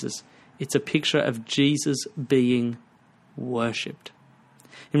Jesus, it's a picture of Jesus being worshipped.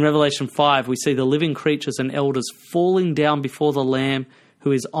 In Revelation 5, we see the living creatures and elders falling down before the Lamb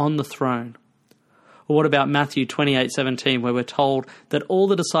who is on the throne. Or what about Matthew 28:17, where we're told that all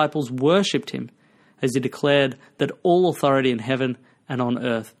the disciples worshipped him as he declared that all authority in heaven and on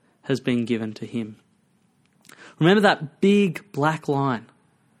earth has been given to him. Remember that big black line.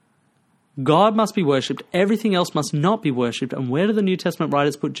 God must be worshipped, everything else must not be worshipped. And where do the New Testament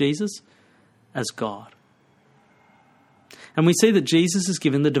writers put Jesus? As God. And we see that Jesus is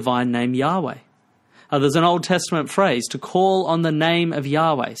given the divine name Yahweh. There's an Old Testament phrase, to call on the name of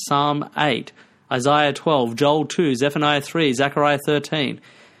Yahweh, Psalm 8, Isaiah 12, Joel 2, Zephaniah 3, Zechariah 13.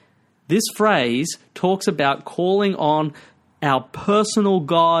 This phrase talks about calling on our personal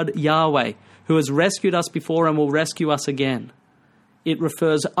God Yahweh, who has rescued us before and will rescue us again. It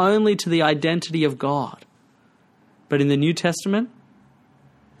refers only to the identity of God. But in the New Testament,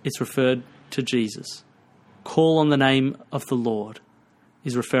 it's referred to Jesus. Call on the name of the Lord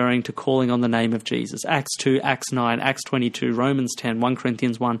is referring to calling on the name of Jesus. Acts 2, Acts 9, Acts 22, Romans 10, 1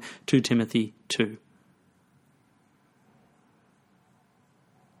 Corinthians 1, 2 Timothy 2.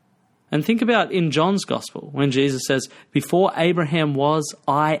 And think about in John's Gospel, when Jesus says, before Abraham was,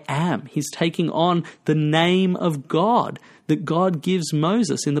 I am. He's taking on the name of God that God gives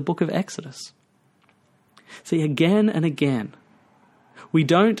Moses in the book of Exodus. See, again and again, we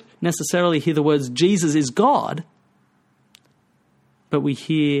don't necessarily hear the words, Jesus is God, but we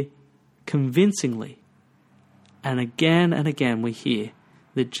hear convincingly, and again we hear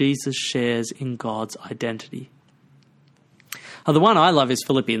that Jesus shares in God's identity. The one I love is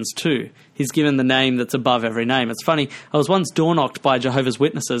Philippians 2. He's given the name that's above every name. It's funny, I was once door-knocked by Jehovah's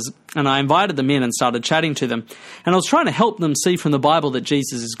Witnesses, and I invited them in and started chatting to them. And I was trying to help them see from the Bible that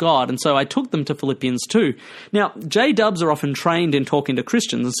Jesus is God, and so I took them to Philippians 2. Now, J-dubs are often trained in talking to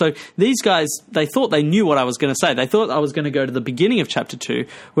Christians, and so these guys, they thought they knew what I was going to say. They thought I was going to go to the beginning of chapter 2,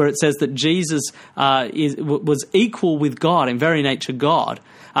 where it says that Jesus was equal with God, in very nature God.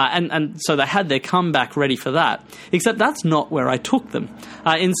 And so they had their comeback ready for that. Except that's not where I took them.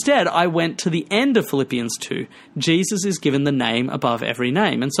 Instead, I went to the end of Philippians 2. Jesus is given the name above every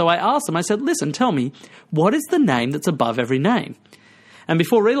name. And so I asked them, I said, listen, tell me, what is the name that's above every name? And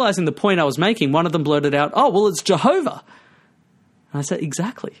before realizing the point I was making, one of them blurted out, oh, well, it's Jehovah. And I said,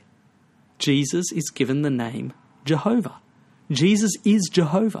 exactly. Jesus is given the name Jehovah. Jesus is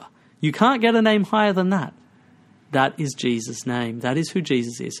Jehovah. You can't get a name higher than that. That is Jesus' name. That is who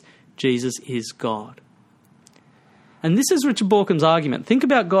Jesus is. Jesus is God. And this is Richard Bauckham's argument. Think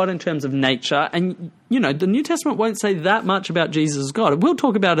about God in terms of nature. And, the New Testament won't say that much about Jesus as God. We'll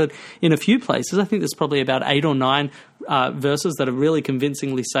talk about it in a few places. I think there's probably about 8 or 9 verses that are really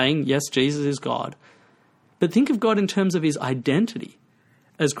convincingly saying, yes, Jesus is God. But think of God in terms of his identity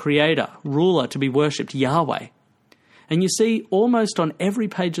as creator, ruler, to be worshipped, Yahweh. And you see almost on every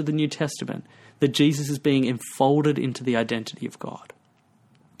page of the New Testament that Jesus is being enfolded into the identity of God.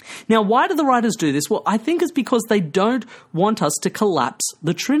 Now, why do the writers do this? Well, I think it's because they don't want us to collapse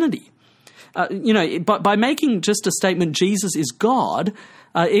the Trinity. By making just a statement, Jesus is God,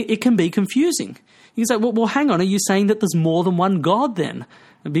 it can be confusing. You can say, well, hang on, are you saying that there's more than one God then?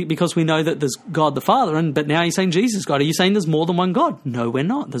 Because we know that there's God the Father, but now you're saying Jesus is God. Are you saying there's more than one God? No, we're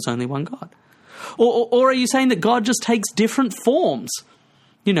not. There's only one God. Or are you saying that God just takes different forms?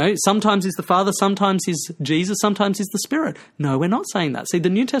 Sometimes he's the Father, sometimes he's Jesus, sometimes he's the Spirit. No, we're not saying that. See, the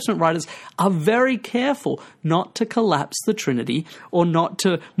New Testament writers are very careful not to collapse the Trinity or not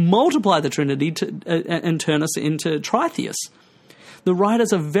to multiply the Trinity and turn us into tritheists. The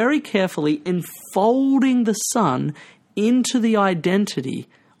writers are very carefully enfolding the Son into the identity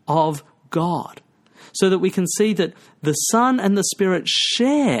of God so that we can see that the Son and the Spirit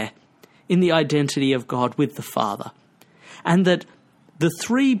share in the identity of God with the Father, and that the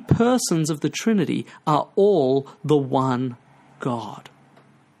 3 persons of the Trinity are all the one God.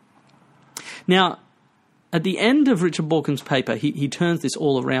 Now, at the end of Richard Bauckham's paper, he turns this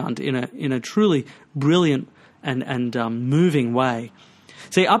all around in a truly brilliant and moving way.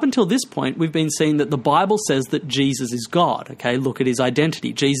 See, up until this point, we've been seeing that the Bible says that Jesus is God. Okay, look at his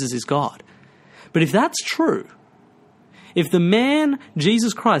identity. Jesus is God. But if that's true, if the man,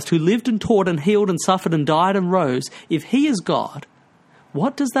 Jesus Christ, who lived and taught and healed and suffered and died and rose, if he is God,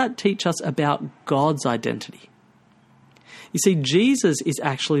 what does that teach us about God's identity? You see, Jesus is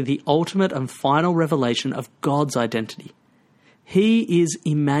actually the ultimate and final revelation of God's identity. He is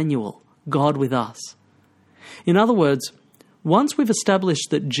Emmanuel, God with us. In other words, once we've established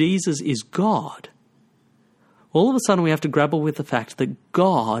that Jesus is God, all of a sudden we have to grapple with the fact that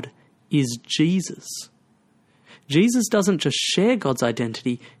God is Jesus. Jesus doesn't just share God's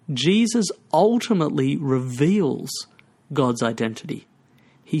identity, Jesus ultimately reveals God's identity.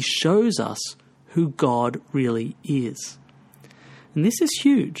 He shows us who God really is. And this is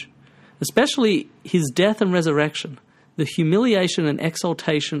huge, especially his death and resurrection, the humiliation and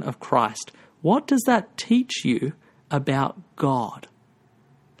exaltation of Christ. What does that teach you about God?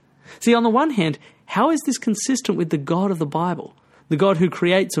 See, on the one hand, how is this consistent with the God of the Bible? The God who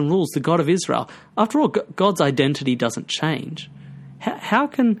creates and rules, the God of Israel. After all, God's identity doesn't change. How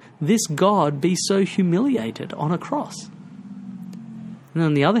can this God be so humiliated on a cross? And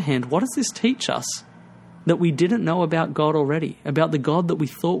on the other hand, what does this teach us that we didn't know about God already, about the God that we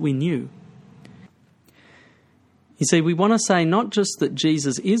thought we knew? You see, we want to say not just that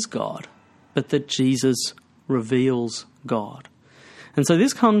Jesus is God, but that Jesus reveals God. And so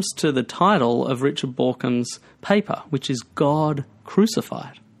this comes to the title of Richard Bauckham's paper, which is God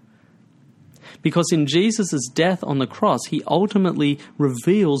Crucified. Because in Jesus' death on the cross, he ultimately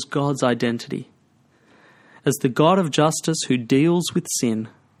reveals God's identity as the God of justice who deals with sin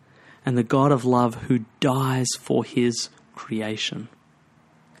and the God of love who dies for his creation.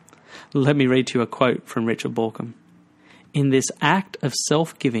 Let me read to you a quote from Richard Bauckham. In this act of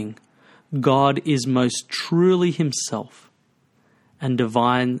self-giving, God is most truly himself and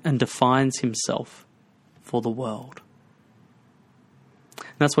defines himself for the world.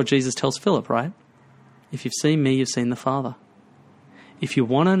 And that's what Jesus tells Philip, right? If you've seen me, you've seen the Father. If you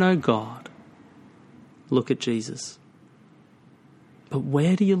want to know God, look at Jesus. But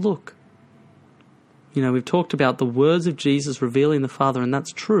where do you look? You know, we've talked about the words of Jesus revealing the Father, and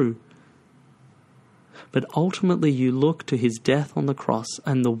that's true. But ultimately you look to his death on the cross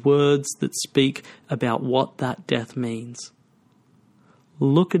and the words that speak about what that death means.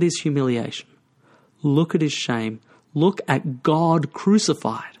 Look at his humiliation. Look at his shame. Look at God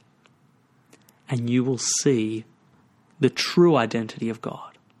crucified. And you will see the true identity of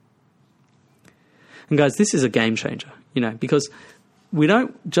God. And guys, this is a game changer, because we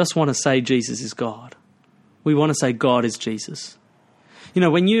don't just want to say Jesus is God. We want to say God is Jesus.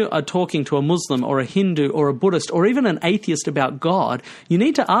 When you are talking to a Muslim or a Hindu or a Buddhist or even an atheist about God, you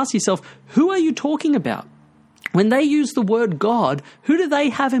need to ask yourself, who are you talking about? When they use the word God, who do they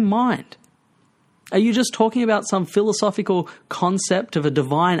have in mind? Are you just talking about some philosophical concept of a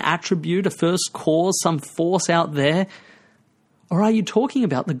divine attribute, a first cause, some force out there? Or are you talking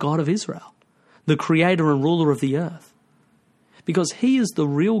about the God of Israel, the creator and ruler of the earth? Because he is the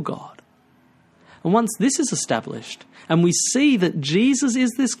real God. And once this is established, and we see that Jesus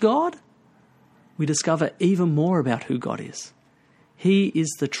is this God, we discover even more about who God is. He is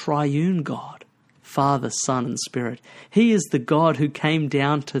the triune God, Father, Son, and Spirit. He is the God who came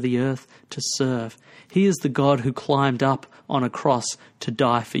down to the earth to serve. He is the God who climbed up on a cross to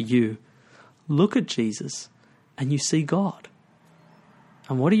die for you. Look at Jesus, and you see God.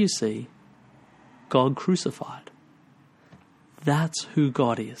 And what do you see? God crucified. That's who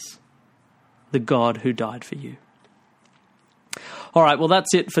God is. The God who died for you. All right, well,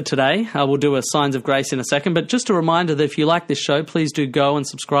 that's it for today. We'll do a Signs of Grace in a second, but just a reminder that if you like this show, please do go and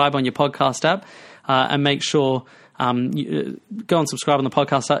subscribe on your podcast app and make sure you go and subscribe on the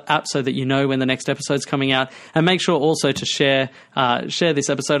podcast app so that you know when the next episode's coming out, and make sure also to share this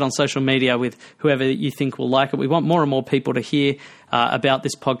episode on social media with whoever you think will like it. We want more and more people to hear about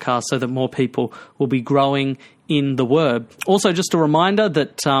this podcast so that more people will be growing in the Word. Also, just a reminder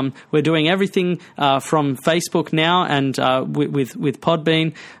that we're doing everything from Facebook now and with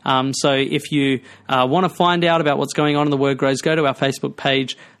Podbean. So if you want to find out about what's going on in The Word Grows, go to our Facebook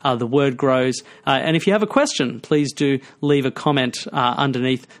page, The Word Grows. And if you have a question, please do leave a comment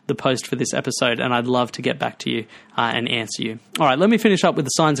underneath the post for this episode, and I'd love to get back to you and answer you. All right, let me finish up with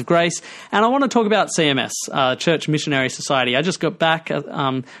the Signs of Grace. And I want to talk about CMS, Church Missionary Society. I just got back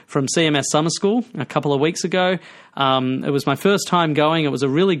from CMS Summer School a couple of weeks ago. It was my first time going. It was a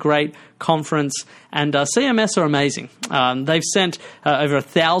really great conference, and CMS are amazing. They've sent over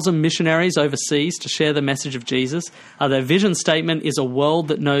 1,000 missionaries overseas to share the message of Jesus. Their vision statement is a world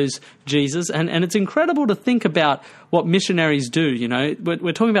that knows Jesus, and it's incredible to think about what missionaries do.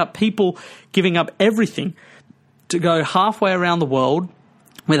 We're talking about people giving up everything to go halfway around the world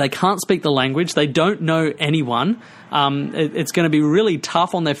where they can't speak the language, they don't know anyone. It's going to be really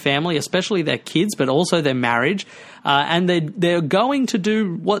tough on their family, especially their kids, but also their marriage. And they're going to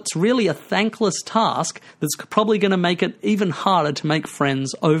do what's really a thankless task that's probably going to make it even harder to make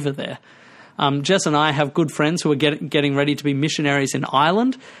friends over there. Jess and I have good friends who are getting ready to be missionaries in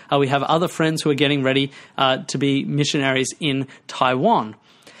Ireland. We have other friends who are getting ready to be missionaries in Taiwan.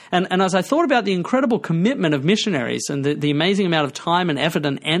 And as I thought about the incredible commitment of missionaries and the amazing amount of time and effort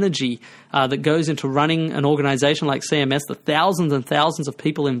and energy that goes into running an organization like CMS, the thousands and thousands of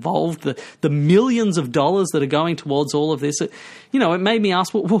people involved, the millions of dollars that are going towards all of this, it made me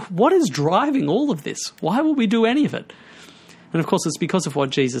ask, well, what is driving all of this? Why would we do any of it? And of course, it's because of what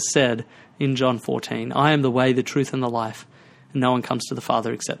Jesus said in John 14. I am the way, the truth, and the life, and no one comes to the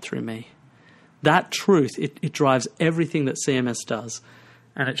Father except through me. That truth, it drives everything that CMS does,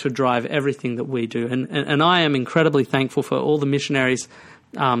 and it should drive everything that we do. And I am incredibly thankful for all the missionaries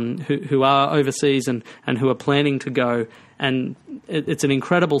who are overseas and who are planning to go. And it's an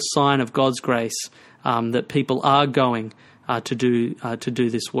incredible sign of God's grace that people are going to do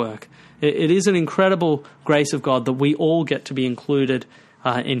this work. It is an incredible grace of God that we all get to be included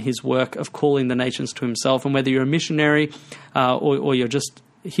in his work of calling the nations to himself. And whether you're a missionary or you're just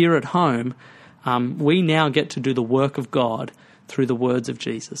here at home, we now get to do the work of God through the words of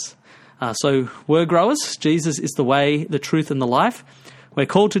Jesus. So word growers, Jesus is the way, the truth, and the life. We're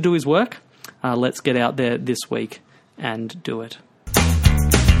called to do his work. Let's get out there this week and do it.